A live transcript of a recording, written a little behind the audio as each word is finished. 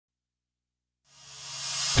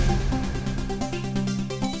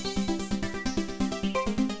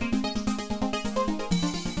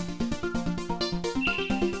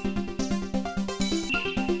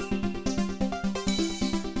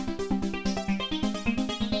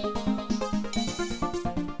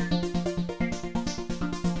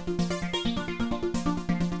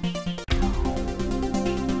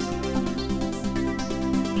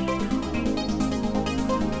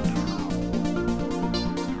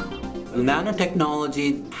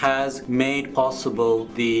Nanotechnology has made possible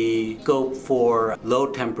the scope for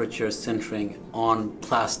low temperature sintering on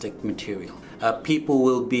plastic material. People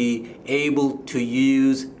will be able to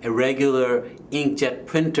use a regular inkjet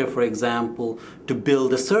printer, for example, to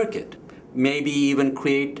build a circuit. Maybe even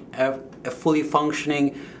create a fully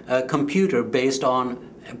functioning computer based on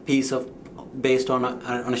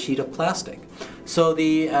a sheet of plastic. So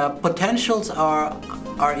the potentials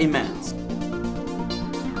are immense.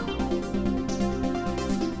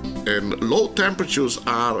 And low temperatures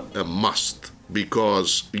are a must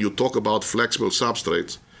because you talk about flexible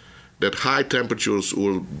substrates that high temperatures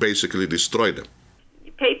will basically destroy them.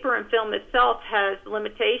 Paper and film itself has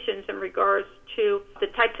limitations in regards to the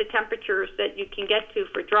types of temperatures that you can get to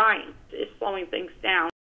for drying. It's slowing things down.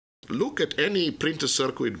 Look at any printed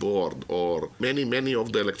circuit board or many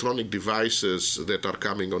of the electronic devices that are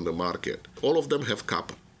coming on the market. All of them have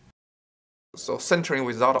copper. So sintering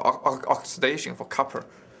without oxidation for copper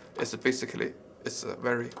is basically a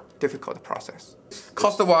very difficult process.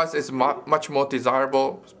 Cost-wise, it's much more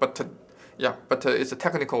desirable, but it's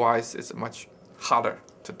technical-wise, it's much harder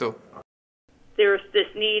to do. There's this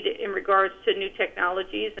need in regards to new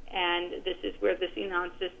technologies, and this is where the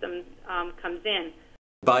Xenon system comes in.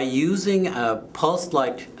 By using a pulsed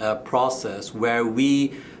light process where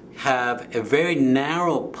we have a very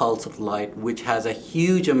narrow pulse of light which has a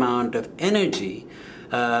huge amount of energy,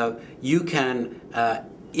 you can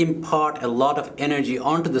impart a lot of energy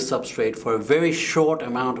onto the substrate for a very short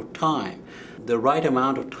amount of time. The right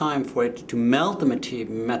amount of time for it to melt the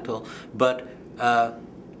metal, but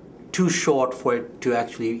too short for it to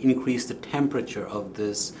actually increase the temperature of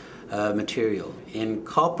this material. In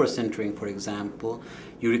copper sintering, for example,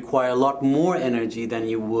 you require a lot more energy than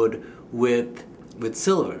you would with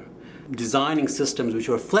silver. Designing systems which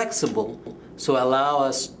are flexible, so allow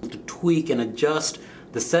us to tweak and adjust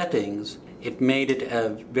the settings, it made it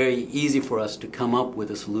very easy for us to come up with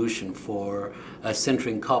a solution for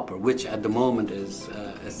sintering copper, which at the moment is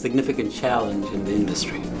a significant challenge in the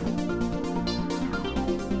industry.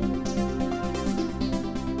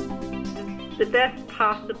 The best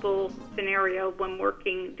possible scenario when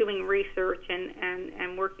doing research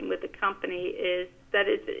and working with the company is that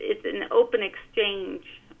it's an open exchange,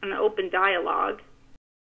 an open dialogue.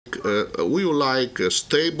 We would like a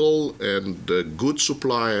stable and good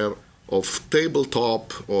supplier of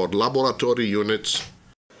tabletop or laboratory units.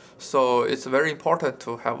 So it's very important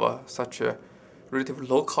to have such a relatively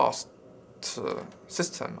low-cost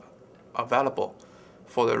system available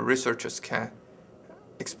for the researchers can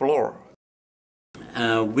explore.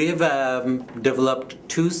 We've developed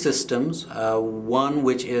two systems, one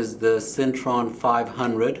which is the Sintering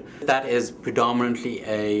 500. That is predominantly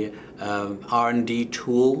a R&D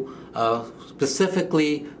tool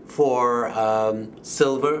specifically for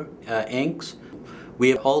silver inks. We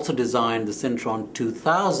have also designed the Sintering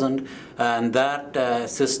 2000, and that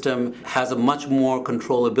system has a much more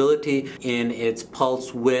controllability in its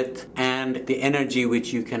pulse width and the energy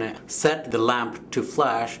which you can set the lamp to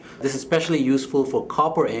flash. This is especially useful for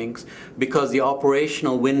copper inks because the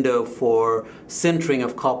operational window for sintering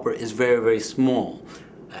of copper is very, very small.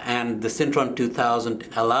 And the Sintering 2000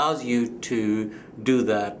 allows you to do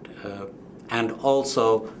that and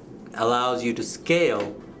also allows you to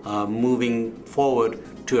scale moving forward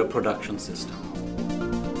to a production system.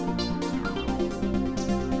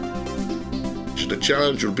 The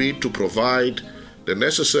challenge will be to provide the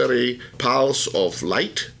necessary pulse of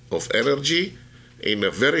light, of energy, in a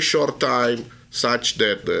very short time such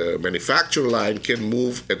that the manufacturing line can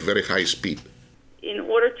move at very high speed. In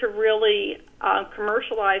order to really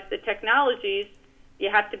commercialize the technologies, you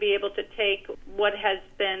have to be able to take what has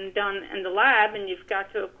been done in the lab and you've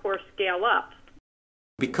got to, of course, scale up.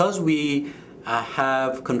 Because we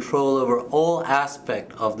have control over all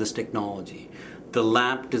aspects of this technology, the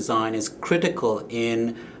lamp design is critical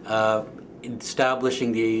in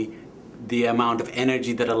establishing the amount of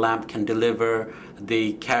energy that a lamp can deliver,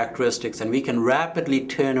 the characteristics, and we can rapidly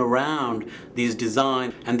turn around these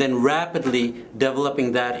designs and then rapidly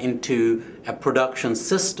developing that into a production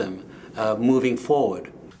system moving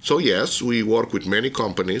forward. So yes, we work with many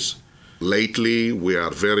companies. Lately, we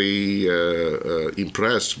are very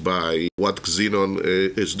impressed by what Xenon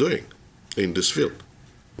is doing in this field.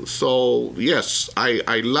 So yes,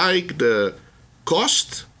 I like the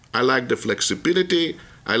cost, I like the flexibility,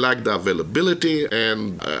 I like the availability,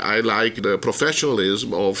 and I like the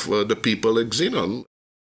professionalism of the people at Xenon.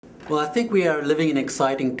 Well, I think we are living in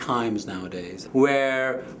exciting times nowadays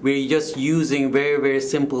where we're just using very, very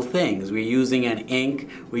simple things. We're using an ink,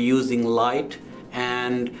 we're using light,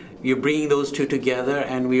 and we're bringing those two together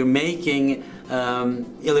and we're making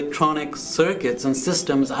electronic circuits and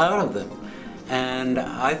systems out of them. And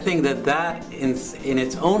I think that in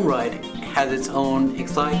its own right has its own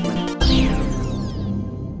excitement.